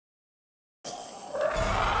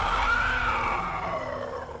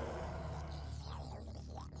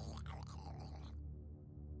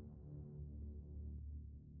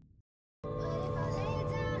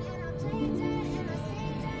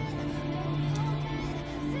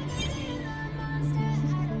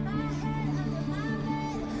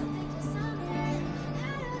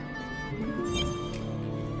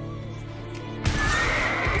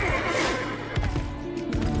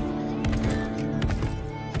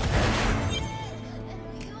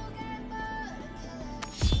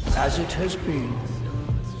As it has been,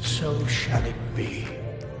 so shall it be.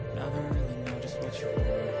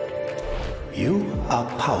 You are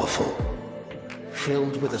powerful,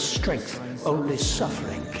 filled with a strength only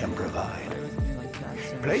suffering can provide.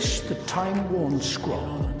 Place the time-worn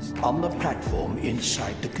scroll on the platform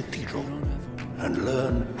inside the cathedral and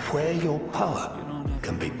learn where your power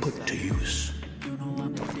can be put to use.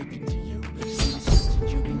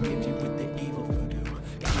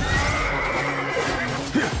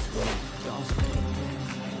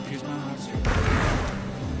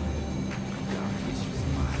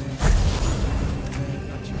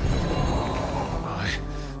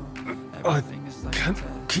 I can't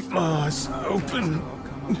keep my eyes open.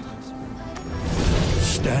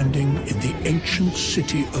 Standing in the ancient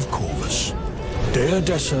city of Corvus,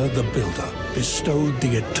 Deodessa the Builder bestowed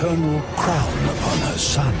the eternal crown upon her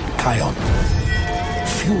son, Kion.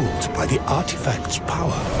 Fueled by the artifact's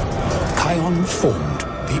power, Kion formed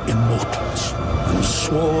the Immortals and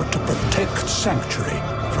swore to protect Sanctuary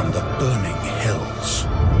from the burning hells.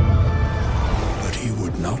 But he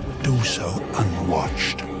would not do so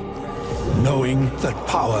unwatched. Knowing that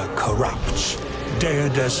power corrupts,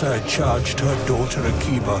 Deodessa charged her daughter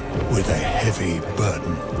Akiba with a heavy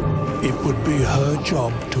burden. It would be her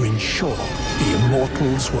job to ensure the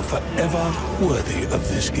Immortals were forever worthy of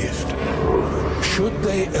this gift. Should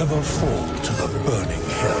they ever fall to the burning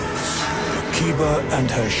hells, Akiba and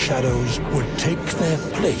her shadows would take their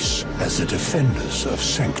place as the defenders of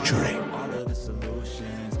Sanctuary.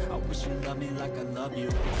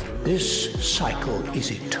 This cycle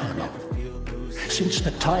is eternal. Since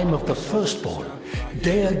the time of the Firstborn,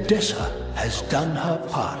 Deodessa has done her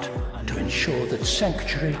part to ensure that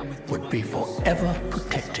Sanctuary would be forever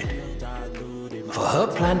protected. For her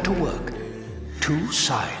plan to work, two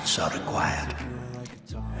sides are required.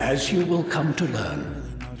 As you will come to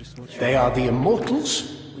learn, they are the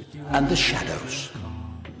Immortals and the Shadows,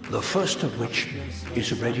 the first of which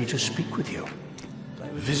is ready to speak with you.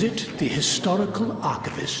 Visit the historical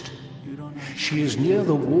archivist. She is near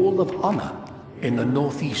the Wall of Honor in the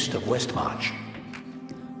northeast of Westmarch.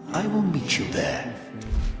 I will meet you there.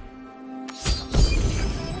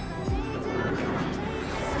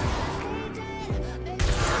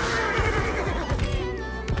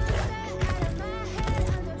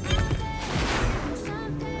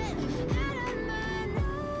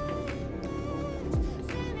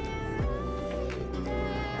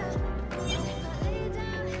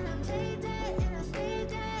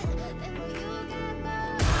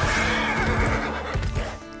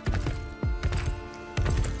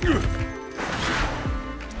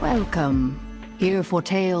 Welcome. Here for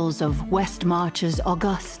tales of Westmarch's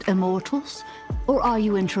august Immortals? Or are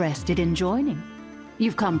you interested in joining?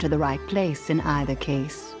 You've come to the right place in either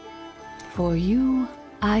case. For you,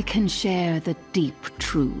 I can share the deep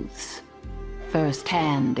truths.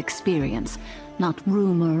 First-hand experience, not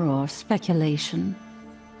rumor or speculation.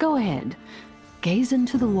 Go ahead, gaze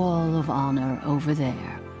into the Wall of Honor over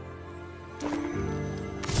there.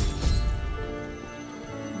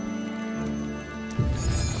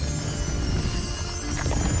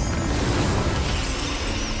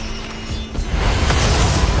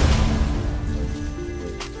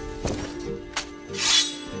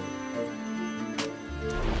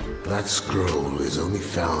 That scroll is only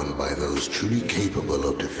found by those truly capable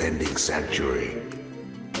of defending Sanctuary.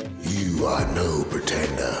 You are no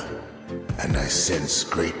pretender, and I sense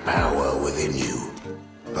great power within you.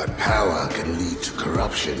 But power can lead to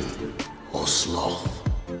corruption or sloth.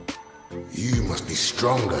 You must be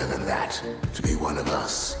stronger than that to be one of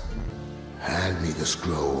us. Hand me the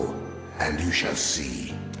scroll, and you shall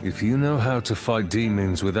see. If you know how to fight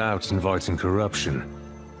demons without inviting corruption,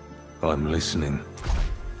 I'm listening.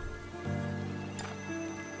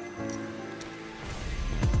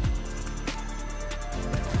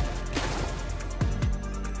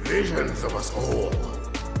 Visions of us all,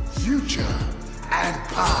 future and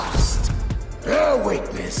past, bear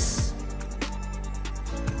witness.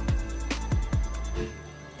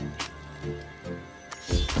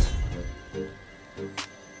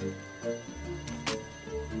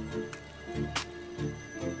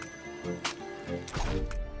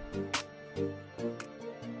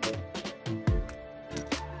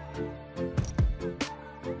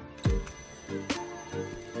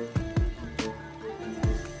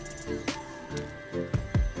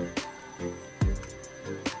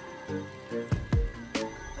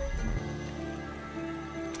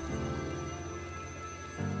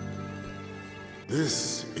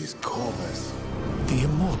 This is Corvus. The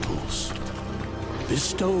Immortals,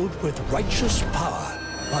 bestowed with righteous power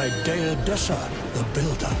by Deodessa the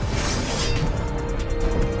Builder.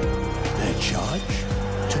 Their charge?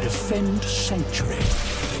 to defend Sanctuary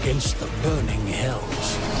against the burning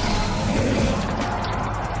hells.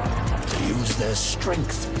 To use their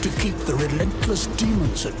strength to keep the relentless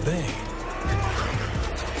demons at bay.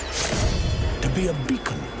 To be a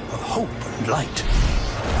beacon of hope and light.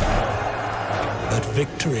 But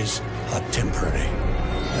victories are temporary,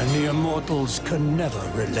 and the Immortals can never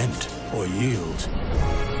relent or yield.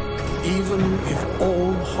 Even if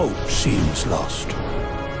all hope seems lost,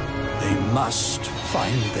 they must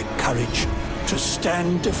find the courage to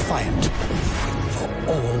stand defiant for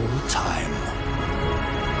all time.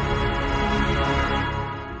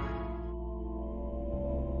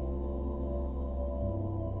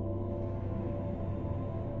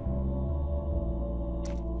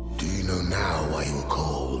 Do you know now why you were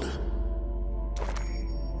called?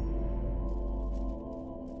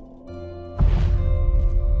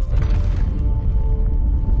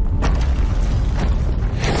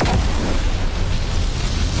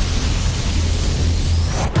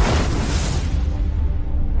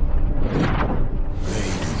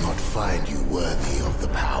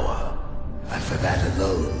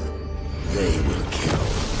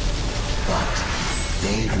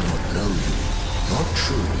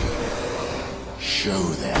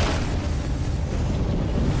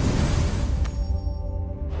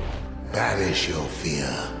 Banish your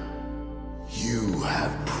fear. You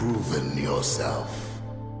have proven yourself.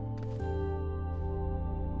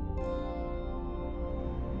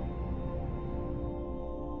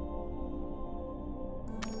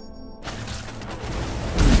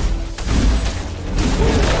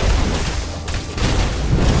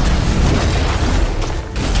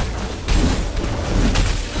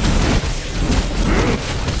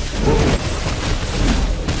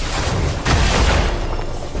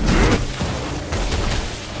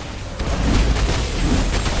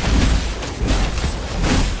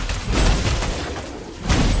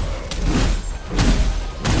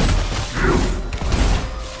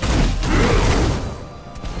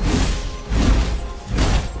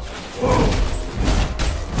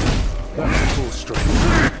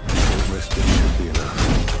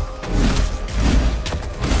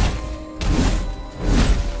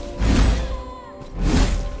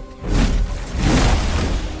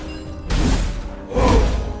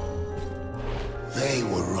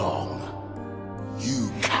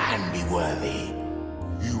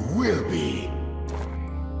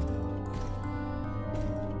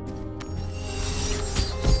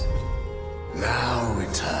 Now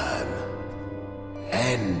return.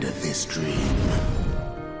 End this dream.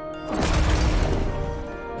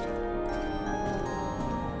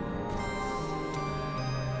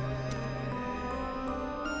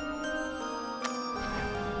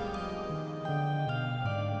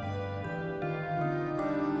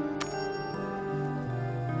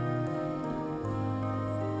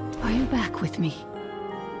 Are you back with me?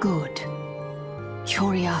 Good.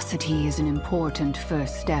 Curiosity is an important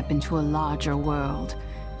first step into a larger world.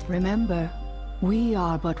 Remember, we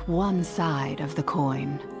are but one side of the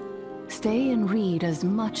coin. Stay and read as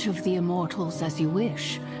much of the Immortals as you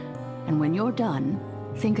wish. And when you're done,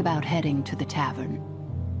 think about heading to the tavern.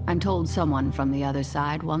 I'm told someone from the other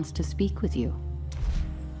side wants to speak with you.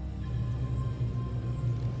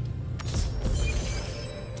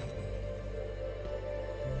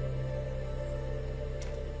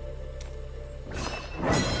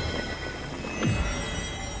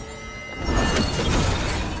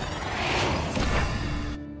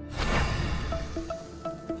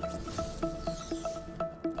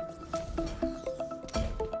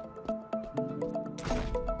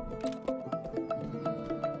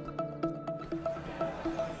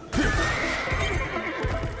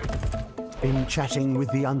 Been chatting with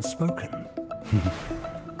the Unspoken?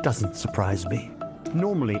 Doesn't surprise me.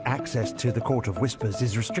 Normally, access to the Court of Whispers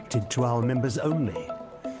is restricted to our members only.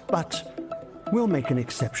 But we'll make an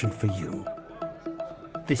exception for you.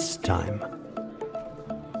 This time.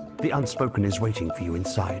 The Unspoken is waiting for you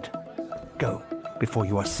inside. Go, before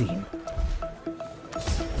you are seen.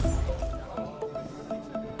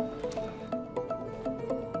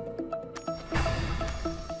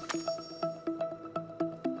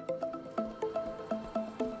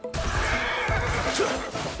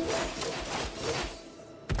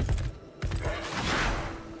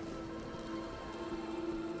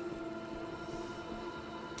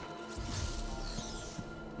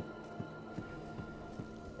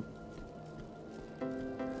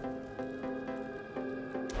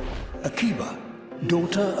 Akiba,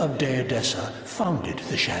 daughter of Deodessa, founded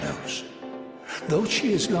the Shadows. Though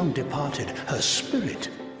she is long departed, her spirit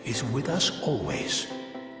is with us always.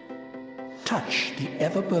 Touch the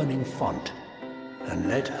ever-burning font, and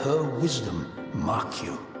let her wisdom mark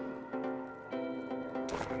you.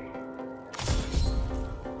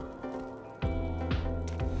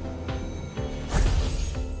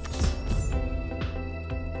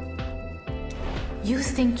 You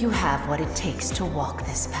think you have what it takes to walk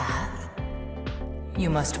this path? You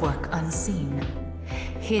must work unseen,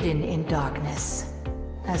 hidden in darkness,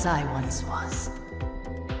 as I once was.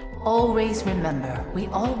 Always remember, we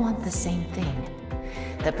all want the same thing.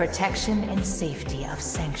 The protection and safety of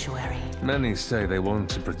Sanctuary. Many say they want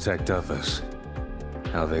to protect others.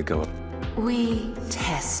 How they go. We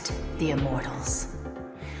test the Immortals.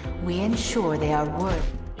 We ensure they are worthy.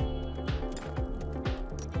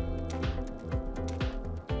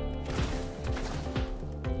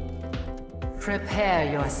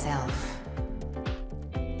 Prepare yourself.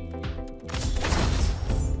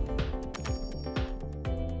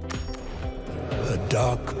 A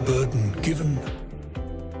dark burden given,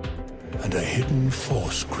 and a hidden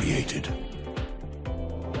force created.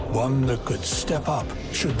 One that could step up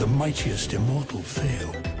should the mightiest immortal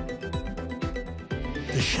fail.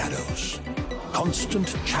 The Shadows,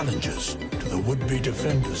 constant challengers to the would-be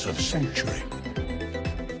defenders of Sanctuary.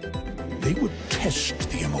 They would test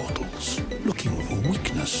the Immortals, looking for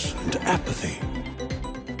weakness and apathy.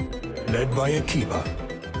 Led by Akiba,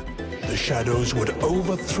 the Shadows would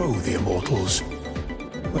overthrow the Immortals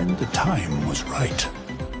when the time was right.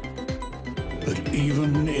 But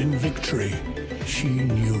even in victory, she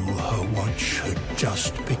knew her watch had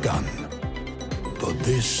just begun. For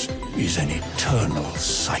this is an eternal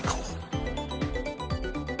cycle.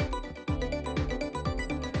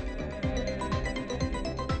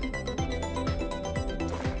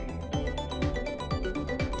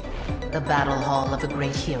 The battle hall of a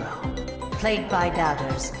great hero. Plagued by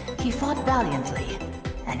doubters, he fought valiantly,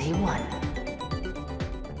 and he won.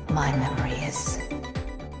 My memory is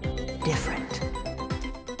different.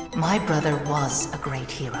 My brother was a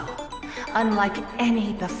great hero, unlike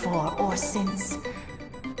any before or since.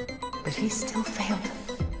 But he still failed.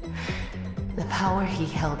 The power he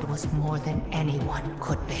held was more than anyone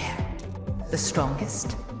could bear. The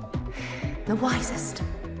strongest, the wisest,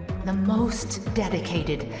 the most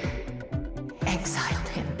dedicated, exiled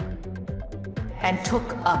him, and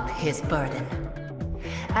took up his burden,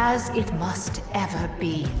 as it must ever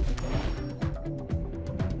be.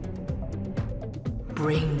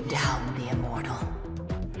 Bring down the immortal.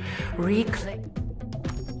 Reclaim.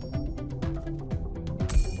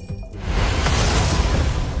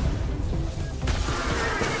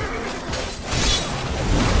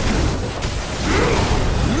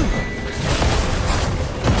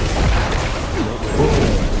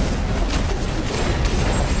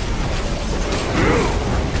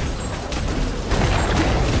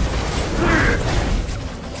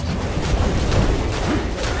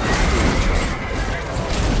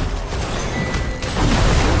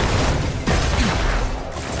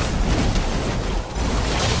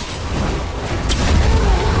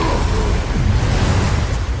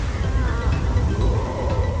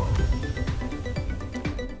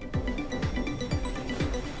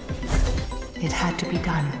 It had to be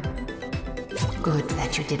done. Good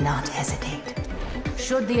that you did not hesitate.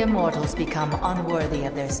 Should the Immortals become unworthy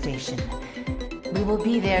of their station, we will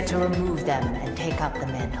be there to remove them and take up the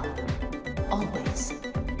mantle. Always.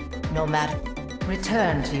 No matter.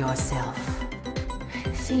 Return to yourself.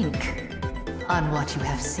 Think on what you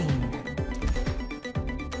have seen.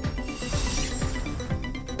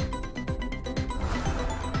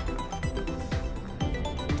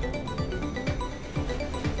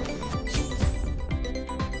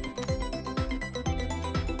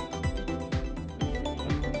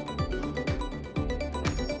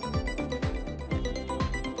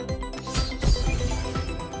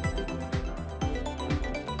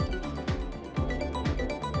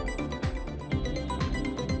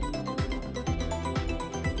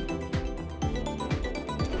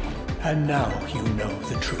 And now you know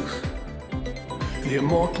the truth. The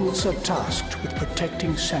Immortals are tasked with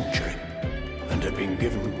protecting Sanctuary, and have been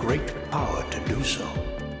given great power to do so.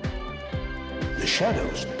 The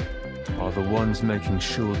Shadows Are the ones making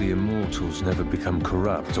sure the Immortals never become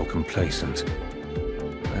corrupt or complacent.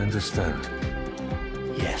 I understand.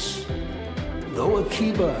 Yes. Though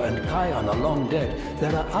Akiba and Kion are long dead,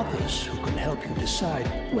 there are others who can help you decide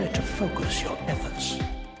where to focus your efforts.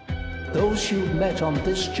 Those you've met on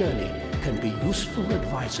this journey can be useful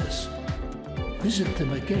advisors. Visit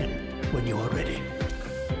them again when you are ready.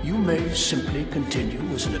 You may simply continue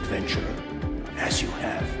as an adventurer, as you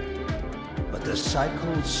have. But the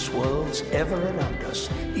cycle swirls ever around us,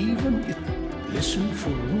 even if... Listen for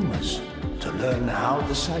rumors to learn how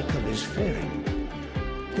the cycle is faring.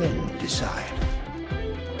 Then decide.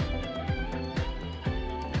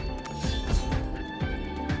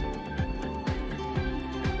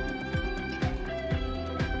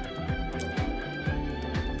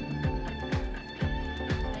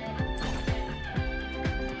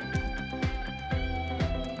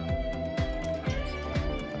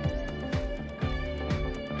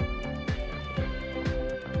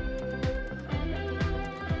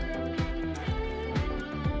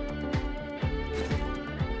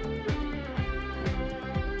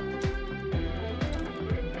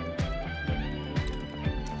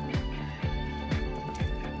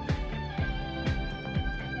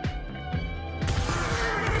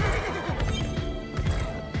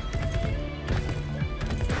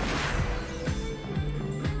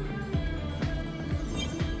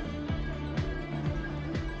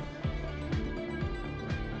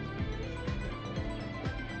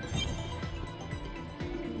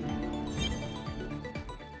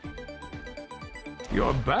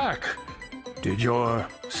 You're back. Did your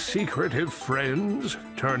secretive friends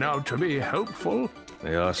turn out to be helpful?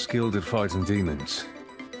 They are skilled at fighting demons.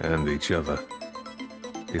 And each other.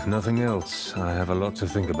 If nothing else, I have a lot to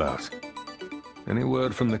think about. Any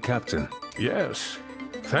word from the captain? Yes.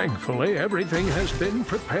 Thankfully, everything has been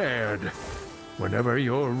prepared. Whenever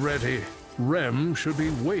you're ready, Rem should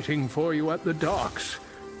be waiting for you at the docks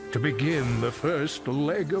to begin the first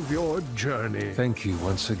leg of your journey. Thank you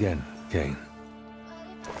once again, Kane.